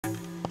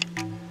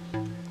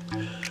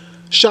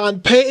Sean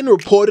Payton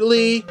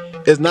reportedly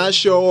is not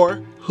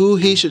sure who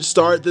he should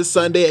start this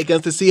Sunday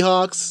against the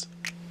Seahawks.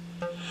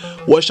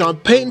 What Sean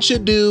Payton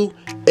should do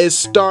is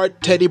start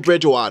Teddy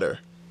Bridgewater.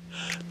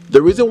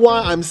 The reason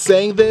why I'm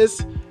saying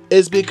this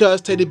is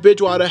because Teddy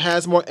Bridgewater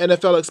has more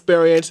NFL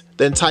experience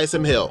than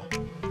Taysom Hill.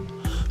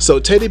 So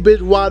Teddy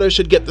Bridgewater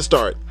should get the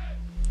start.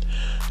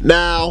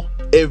 Now,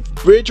 if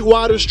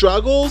Bridgewater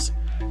struggles,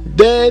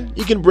 then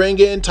you can bring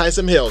in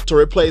Taysom Hill to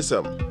replace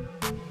him.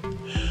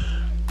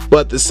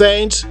 But the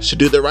Saints should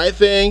do the right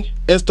thing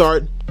and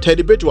start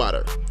Teddy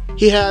Bridgewater.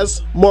 He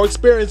has more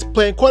experience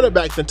playing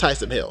quarterback than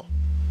Taysom Hill.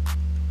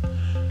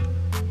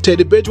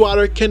 Teddy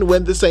Bridgewater can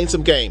win the Saints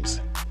some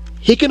games.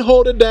 He can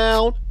hold it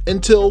down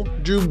until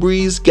Drew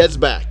Brees gets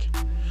back.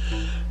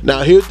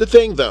 Now here's the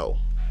thing though.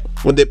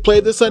 When they play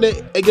this Sunday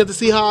against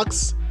the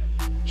Seahawks,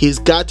 he's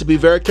got to be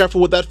very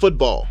careful with that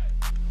football.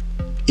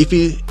 If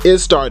he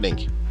is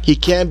starting, he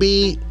can't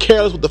be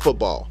careless with the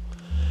football.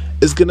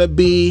 It's going to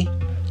be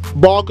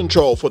ball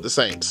control for the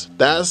Saints.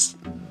 That's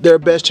their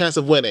best chance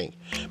of winning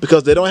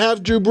because they don't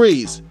have Drew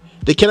Brees.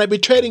 They cannot be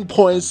trading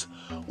points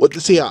with the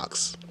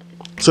Seahawks.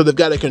 So they've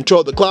got to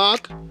control the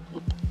clock.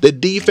 The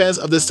defense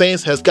of the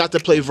Saints has got to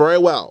play very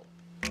well.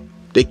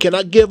 They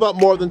cannot give up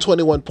more than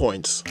 21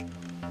 points.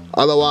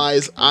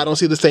 Otherwise, I don't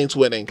see the Saints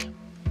winning.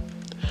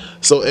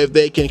 So if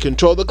they can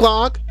control the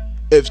clock,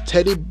 if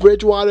Teddy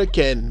Bridgewater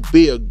can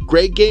be a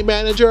great game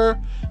manager,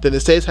 then the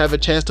Saints have a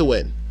chance to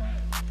win.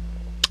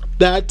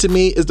 That to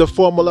me is the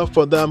formula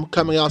for them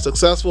coming out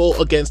successful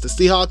against the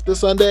Seahawks this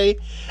Sunday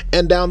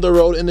and down the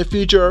road in the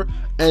future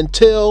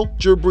until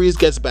Drew Brees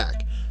gets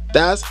back.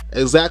 That's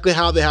exactly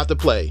how they have to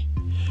play.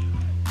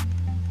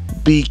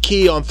 Be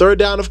key on third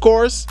down, of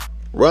course.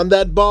 Run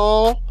that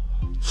ball.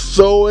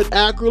 Throw it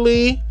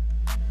accurately.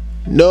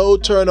 No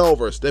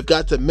turnovers. They've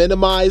got to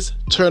minimize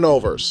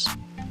turnovers.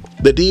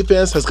 The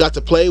defense has got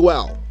to play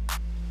well.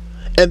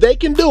 And they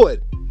can do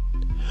it.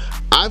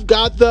 I've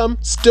got them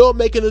still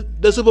making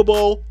the Super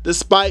Bowl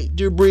despite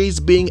Drew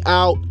Brees being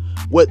out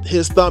with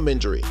his thumb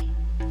injury.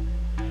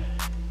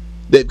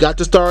 They've got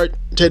to start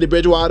Teddy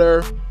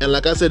Bridgewater. And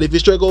like I said, if he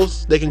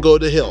struggles, they can go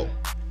to Hill.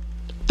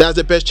 That's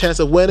the best chance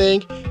of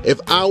winning. If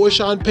I was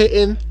Sean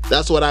Payton,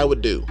 that's what I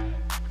would do.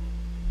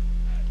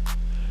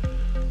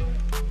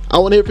 I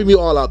want to hear from you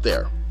all out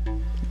there.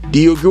 Do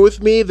you agree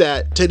with me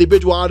that Teddy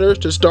Bridgewater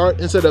should start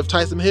instead of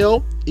Taysom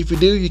Hill? If you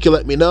do, you can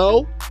let me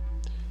know.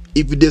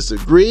 If you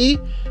disagree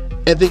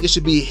and think it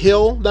should be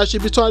Hill that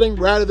should be starting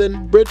rather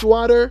than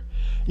Bridgewater,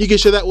 you can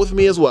share that with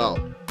me as well.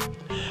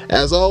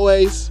 As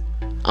always,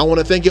 I want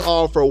to thank you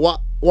all for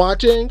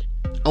watching.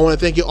 I want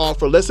to thank you all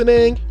for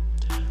listening.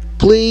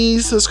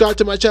 Please subscribe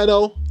to my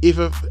channel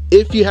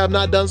if you have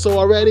not done so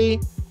already.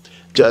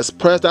 Just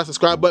press that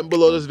subscribe button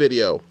below this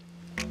video.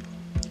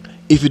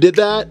 If you did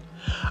that,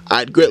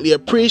 I'd greatly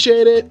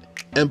appreciate it.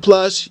 And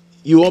plus,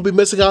 you won't be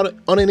missing out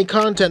on any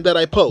content that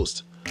I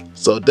post.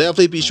 So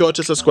definitely be sure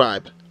to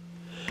subscribe.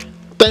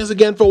 Thanks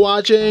again for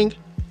watching.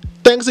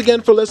 Thanks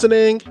again for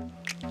listening.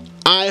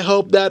 I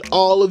hope that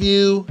all of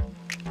you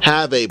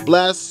have a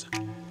blessed,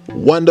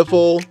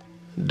 wonderful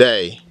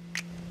day.